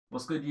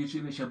What's good,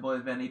 YouTube? It's your boy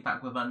Venny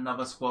back with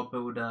another squad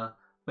builder.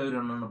 Building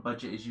on a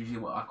budget is usually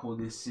what I call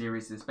this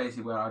series. It's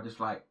basically where I just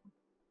like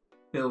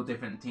build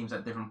different teams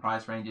at different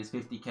price ranges: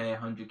 50k,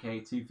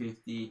 100k,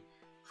 250,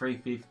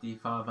 350,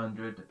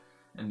 500,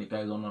 and it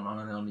goes on and on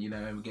and on. You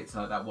know, and we get to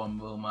like that 1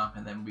 mil mark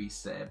and then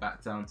reset it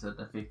back down to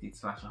the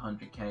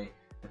 50/100k,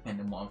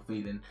 depending on what I'm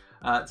feeling.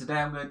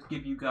 Today I'm going to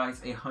give you guys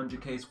a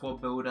 100k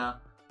squad builder.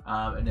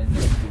 And then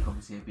next week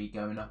obviously it'll be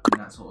going up in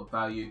that sort of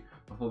value.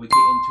 Before we get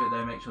into it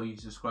though, make sure you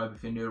subscribe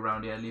if you're new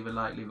around here, leave a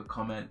like, leave a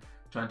comment.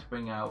 Trying to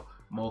bring out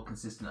more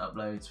consistent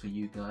uploads for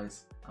you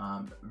guys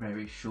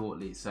very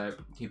shortly, so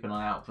keep an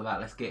eye out for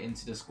that. Let's get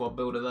into the squad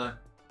builder though.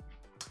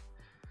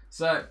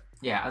 So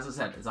yeah, as I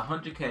said, it's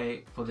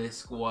 100k for this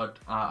squad.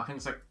 I think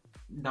it's like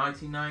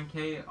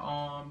 99k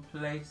on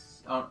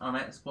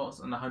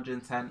Xbox and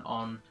 110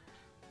 on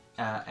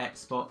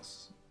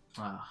Xbox.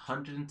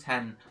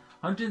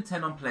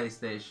 110 on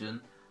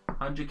PlayStation,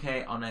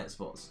 100k on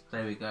Xbox.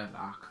 There we go.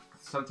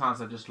 Sometimes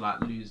I just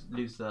like lose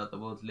the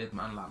will to live,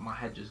 man. Like my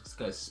head just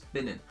goes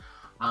spinning.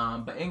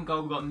 But in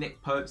goal we got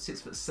Nick Pope,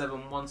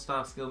 6'7",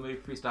 1-star skill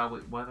move, 3-star.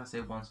 Why did I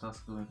say 1-star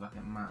skill move like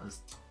it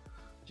matters?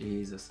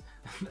 Jesus.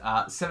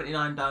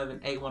 79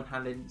 diving, 81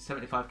 handling,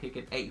 75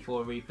 kicking,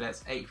 84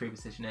 reflex, 83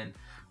 positioning.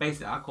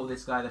 Basically, I call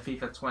this guy the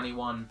FIFA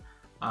 21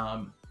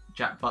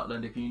 Jack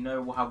Butland. If you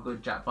know how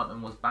good Jack Butland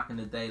was back in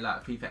the day,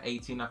 like FIFA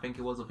 18 I think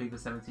it was, or FIFA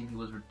 17, he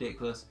was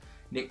ridiculous.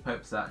 Nick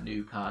Pope's that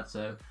new card,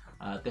 so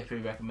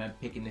definitely recommend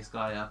picking this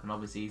guy up. And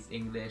obviously he's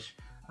English,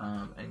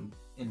 and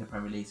in the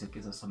Premier League, so it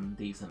gives us some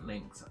decent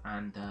links.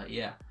 And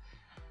yeah,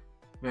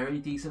 very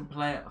decent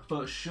player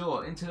for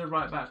sure. Into the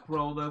right back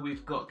role though,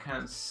 we've got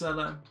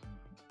Cancelo.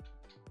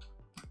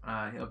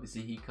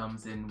 Obviously he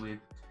comes in with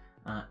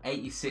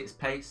 86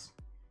 pace,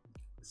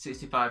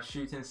 65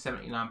 shooting,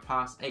 79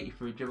 pass,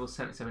 83 dribble,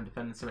 77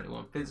 defending,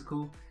 71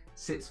 physical,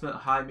 6 foot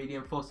high,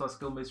 medium, 4-star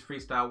skill moves,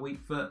 3-star weak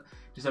foot.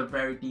 Just a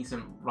very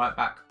decent right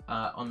back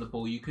on the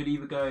ball. You could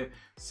either go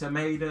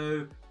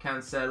Semedo,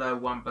 Cancelo,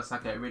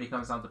 Wan-Bissaka. It really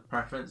comes down to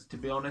preference. To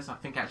be honest, I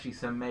think actually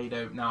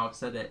Semedo, now I've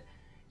said it,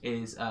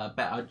 is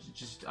better.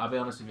 I'll be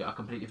honest with you, I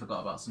completely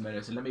forgot about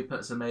Semedo. So let me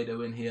put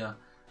Semedo in here.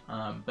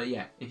 But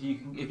yeah, if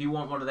you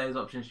want one of those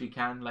options, you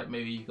can. Like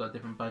maybe you've got a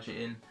different budget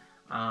in.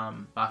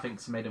 But I think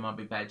Semedo might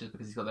be better just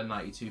because he's got the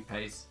 92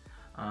 pace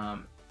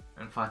and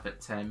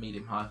 5'10",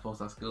 medium high,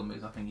 4-star skill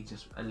moves. I think he's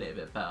just a little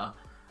bit better.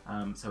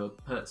 So we'll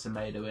put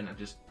Semedo in.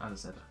 As I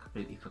said, I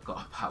completely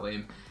forgot about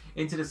him.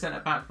 Into the centre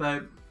back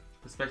though,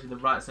 especially the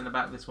right centre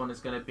back. This is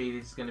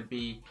going to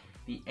be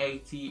the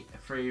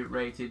 83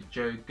 rated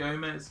Joe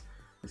Gomez.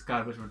 This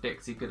guy was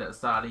ridiculously good at the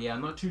start of the year.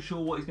 I'm not too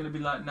sure what he's going to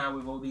be like now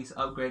with all these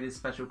upgraded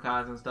special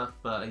cards and stuff,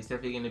 but he's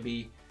definitely going to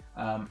be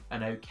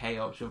an okay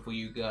option for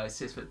you guys.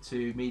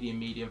 6'2",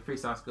 medium,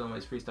 3-star skill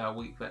moves, 3-star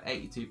weak foot,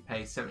 82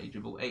 pace, 70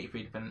 dribble,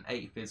 83 defending,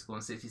 80 physical,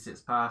 and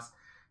 66 pass.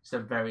 Just a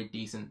very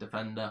decent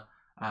defender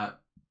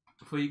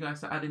for you guys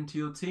to add into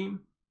your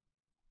team.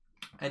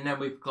 And then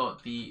we've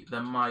got the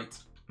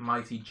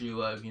mighty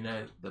duo, you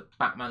know, the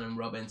Batman and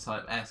Robin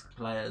type-esque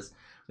players.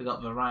 We've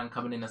got Varane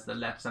coming in as the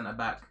left centre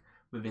back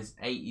with his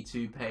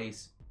 82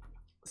 pace,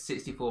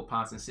 64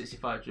 passing,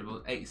 65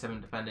 dribble,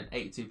 87 defending,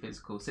 82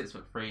 physical,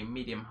 6'3",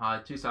 medium high,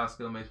 2-star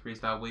skill moves,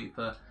 3-star weak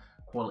for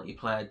quality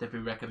player.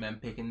 Definitely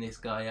recommend picking this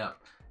guy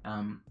up.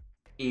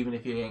 Even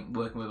if you ain't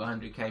working with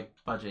 100k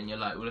budget and you're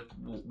like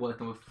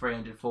working with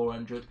 300,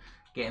 400,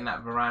 getting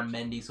that Varane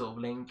Mendy sort of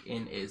link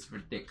in is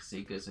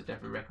ridiculously good. So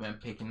definitely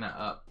recommend picking that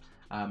up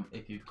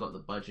if you've got the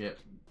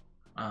budget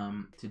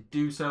to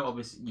do so.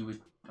 Obviously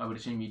I would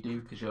assume you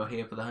do because you're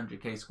here for the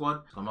 100k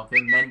squad. I'm off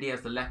him. Mendy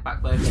as the left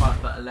back though,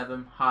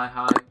 5'11",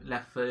 high,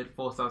 left foot,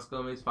 4-star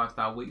skill moves,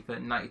 5-star weak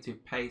foot, 92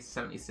 pace,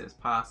 76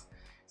 pass,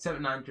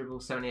 79 dribble,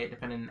 78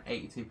 defending,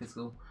 82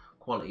 physical.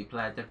 Quality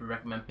player. Definitely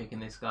recommend picking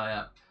this guy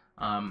up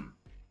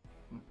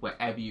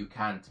wherever you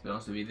can. To be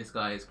honest with you, this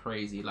guy is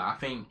crazy. Like I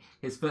think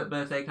his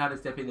birthday card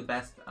is definitely the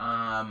best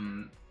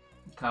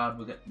card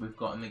we've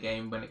got in the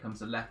game when it comes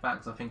to left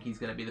backs. I think he's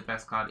going to be the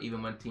best card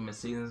even when team of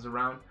seasons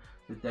around.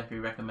 So definitely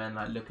recommend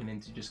like looking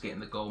into just getting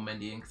the gold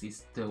Mendy in because he's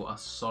still a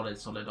solid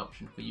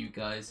option for you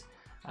guys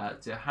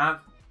to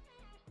have.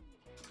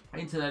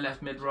 Into the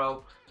left mid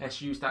role,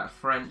 let's use that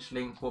French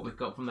link, what we've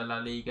got from the La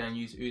Liga, and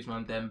use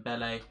Ousmane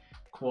Dembele.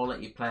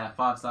 Quality player,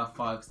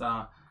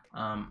 5-star.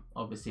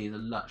 Obviously he's a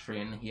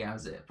luxury and he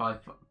has it.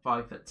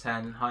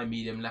 5'10", high,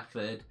 medium, left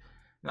footed,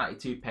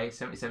 92 pace,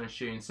 77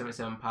 shooting,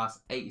 77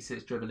 pass,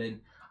 86 dribbling.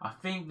 I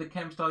think the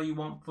chem style you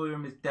want for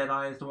him is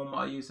Deadeye, is the one that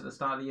I used at the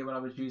start of the year when I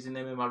was using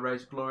him in my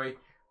Rose Glory.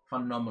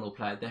 Phenomenal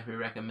player.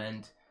 Definitely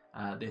recommend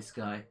this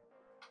guy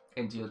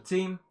into your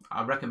team.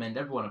 I recommend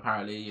everyone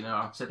apparently, you know,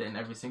 I've said it in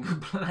every single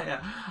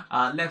player.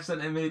 Left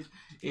centre mid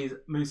is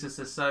Moussa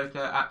Sissoko,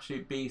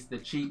 absolute beast, the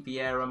cheap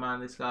Vieira man.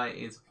 This guy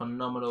is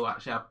phenomenal.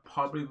 Actually, I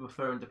probably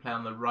prefer him to play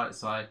on the right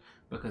side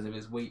because of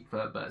his weak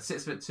foot, but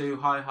 6'2",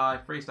 high,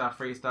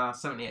 3-star,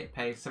 78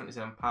 pace,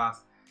 77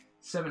 pass,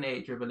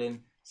 78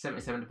 dribbling,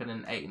 77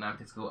 defending, 89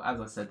 physical. As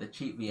I said, the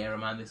cheap Vieira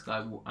man. This guy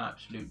will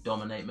absolutely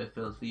dominate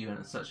midfield for you, and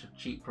at such a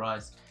cheap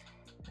price.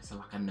 It's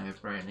like a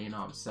no-brainer, you know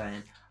what I'm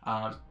saying?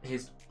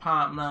 His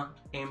partner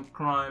in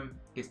crime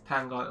is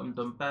Tanguy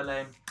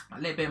Ndombele. A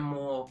little bit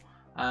more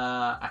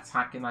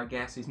attacking, I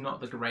guess. He's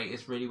not the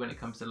greatest really when it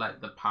comes to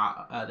like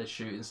the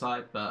shooting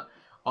side, but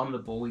on the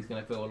ball he's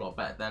going to feel a lot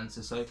better than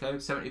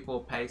Sissoko.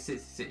 74 pace,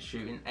 66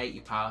 shooting, 80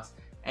 pass,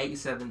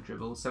 87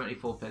 dribble,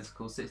 74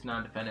 physical,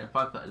 69 defending,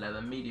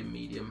 5'11",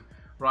 medium,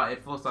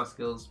 right-handed, 4-star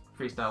skills,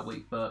 3-star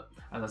weak foot.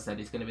 As I said,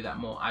 he's going to be that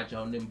more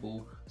agile,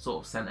 nimble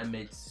sort of centre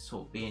mid,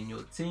 sort of be in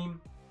your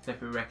team.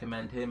 Definitely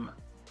recommend him.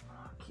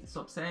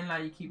 Stop saying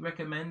like you keep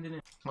recommending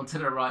it. Onto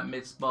the right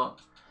mid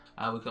spot.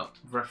 We've got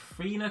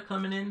Rafinha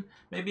coming in.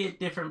 Maybe a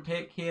different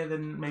pick here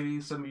than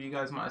maybe some of you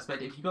guys might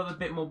expect. If you've got a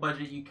bit more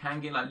budget, you can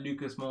get like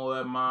Lucas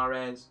Moura,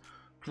 Mahrez,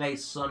 play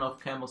Son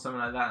off Kem or something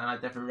like that. And I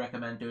definitely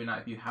recommend doing that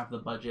if you have the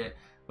budget.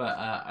 But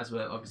as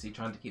we're obviously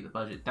trying to keep the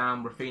budget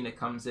down, Rafinha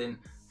comes in.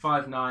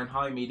 5'9",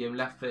 high medium,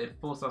 left footed,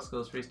 4-star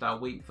skills, 3-star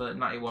weak foot,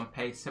 91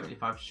 pace,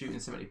 75 shooting,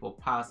 74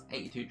 pass,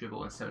 82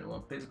 dribble and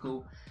 71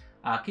 physical.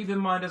 Keep in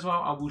mind as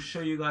well, I will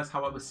show you guys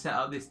how I would set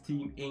up this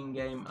team in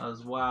game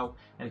as well.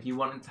 And if you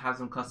wanted to have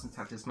some custom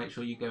tactics, make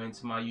sure you go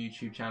into my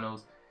YouTube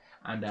channels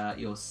and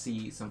you'll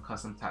see some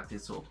custom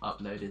tactics sort of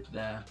uploaded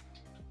there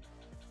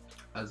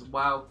as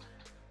well.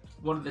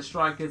 One of the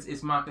strikers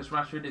is Marcus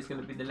Rashford. It's going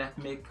to be the left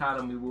mid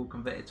card, and we will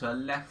convert it to a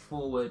left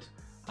forward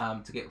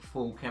to get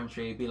full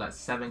chemistry. It'd be like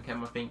 7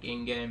 chem I think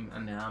in game,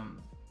 and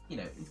you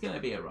know, it's going to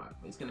be alright.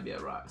 It's going to be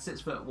alright.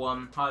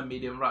 6'1", high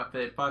medium, right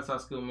foot, 5-star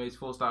skill moves,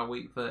 4-star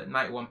weak foot,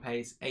 91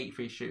 pace,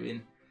 83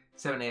 shooting,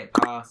 78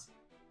 pass,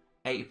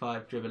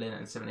 85 dribbling,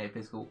 and 78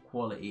 physical.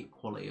 Quality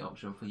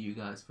option for you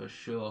guys for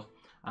sure.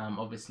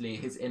 Obviously,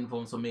 his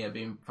informs for me have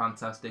been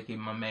fantastic in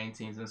my main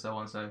teams and so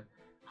on. So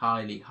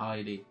highly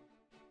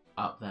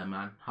up there,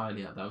 man.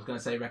 Highly up there. I was going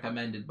to say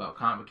recommended, but I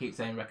can't keep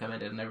saying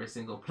recommended on every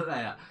single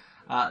player.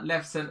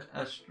 Left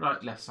striker.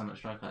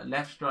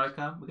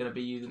 We're going to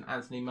be using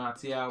Anthony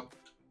Martial.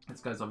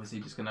 This guy's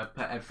obviously just going to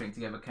put everything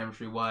together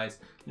chemistry wise,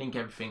 link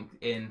everything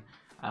in.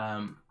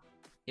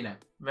 You know,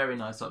 very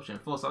nice option.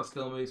 4-star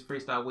skill moves,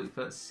 3-star weak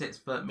foot, 6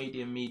 foot,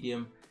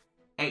 medium,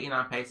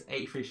 89 pace,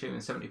 83 shooting,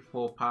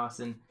 74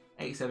 passing,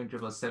 87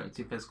 dribbles,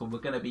 72 physical. We're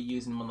going to be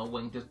using him on the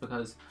wing just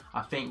because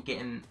I think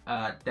getting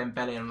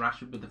Dembele and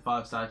Rashford with the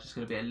 5-star is just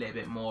going to be a little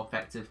bit more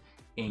effective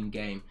in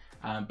game.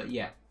 But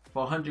yeah.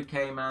 For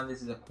 100k, man,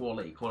 this is a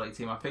quality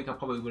team. I think I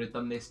probably would have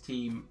done this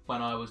team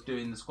when I was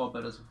doing the squad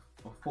builders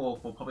before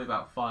for probably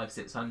about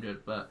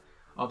 500-600. But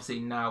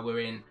obviously now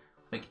we're in,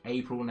 I think,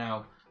 April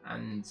now,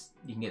 and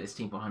you can get this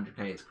team for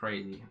 100k. It's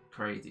crazy.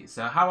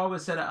 So how I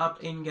would set it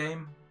up in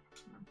game,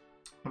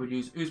 I would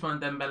use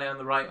Ousmane Dembele on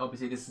the right.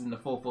 Obviously this is in the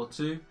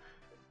 4-4-2.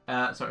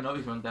 Sorry, not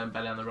Ousmane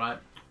Dembele on the right.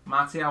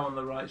 Martial on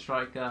the right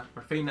striker.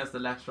 Rafinha as the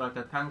left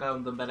striker.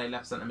 Tanguy Ndombele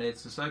left centre mid.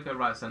 Sissoko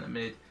right centre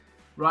mid.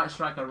 Right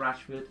striker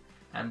Rashford.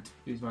 And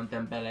Ousmane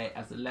Dembele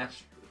as the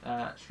left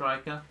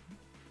striker.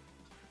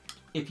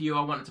 If you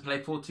are wanting to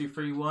play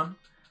 4-2-3-1,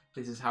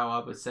 this is how I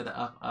would set it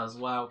up as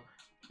well.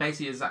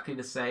 Basically exactly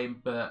the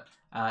same, but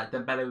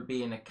Dembele would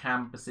be in a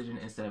cam position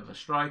instead of a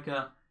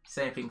striker.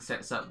 Same thing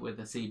sets up with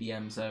the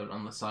CDM zone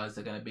on the sides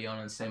they're going to be on,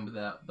 and same with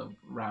the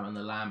Ram and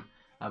the Lamb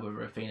with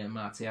Rafinha and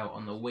Martial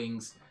on the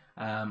wings.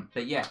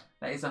 But yeah,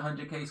 that is a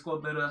 100k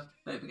squad builder.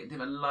 Don't forget to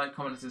leave a like,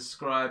 comment, and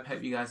subscribe.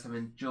 Hope you guys have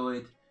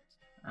enjoyed.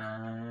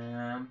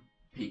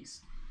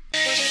 Peace.